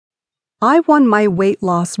I won my weight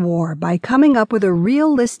loss war by coming up with a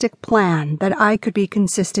realistic plan that I could be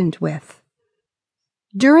consistent with.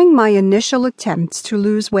 During my initial attempts to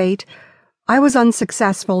lose weight, I was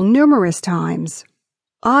unsuccessful numerous times.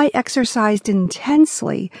 I exercised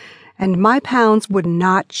intensely, and my pounds would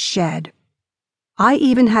not shed. I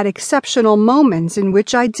even had exceptional moments in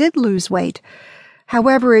which I did lose weight.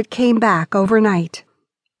 However, it came back overnight.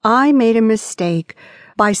 I made a mistake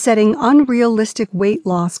by setting unrealistic weight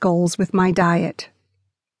loss goals with my diet.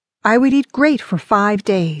 I would eat great for 5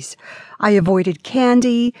 days. I avoided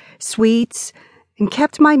candy, sweets, and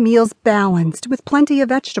kept my meals balanced with plenty of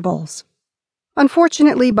vegetables.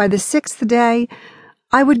 Unfortunately, by the 6th day,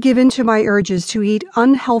 I would give in to my urges to eat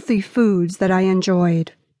unhealthy foods that I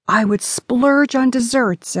enjoyed. I would splurge on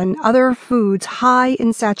desserts and other foods high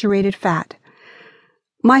in saturated fat.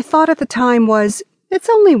 My thought at the time was, "It's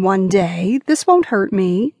only 1 day, this won't hurt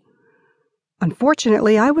me."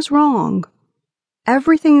 Unfortunately, I was wrong.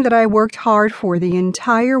 Everything that I worked hard for the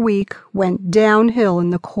entire week went downhill in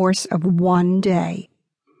the course of 1 day.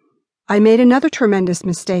 I made another tremendous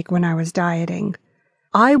mistake when I was dieting.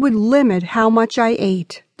 I would limit how much I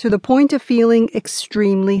ate to the point of feeling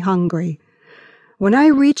extremely hungry. When I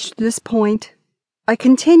reached this point, I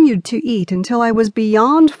continued to eat until I was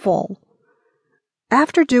beyond full.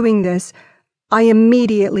 After doing this, I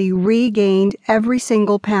immediately regained every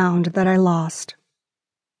single pound that I lost.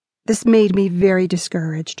 This made me very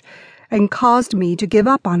discouraged and caused me to give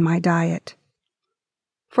up on my diet.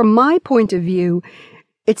 From my point of view,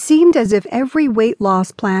 it seemed as if every weight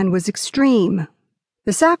loss plan was extreme.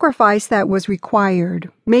 The sacrifice that was required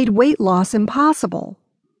made weight loss impossible.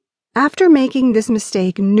 After making this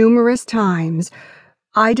mistake numerous times,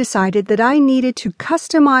 I decided that I needed to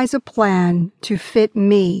customize a plan to fit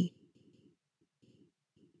me.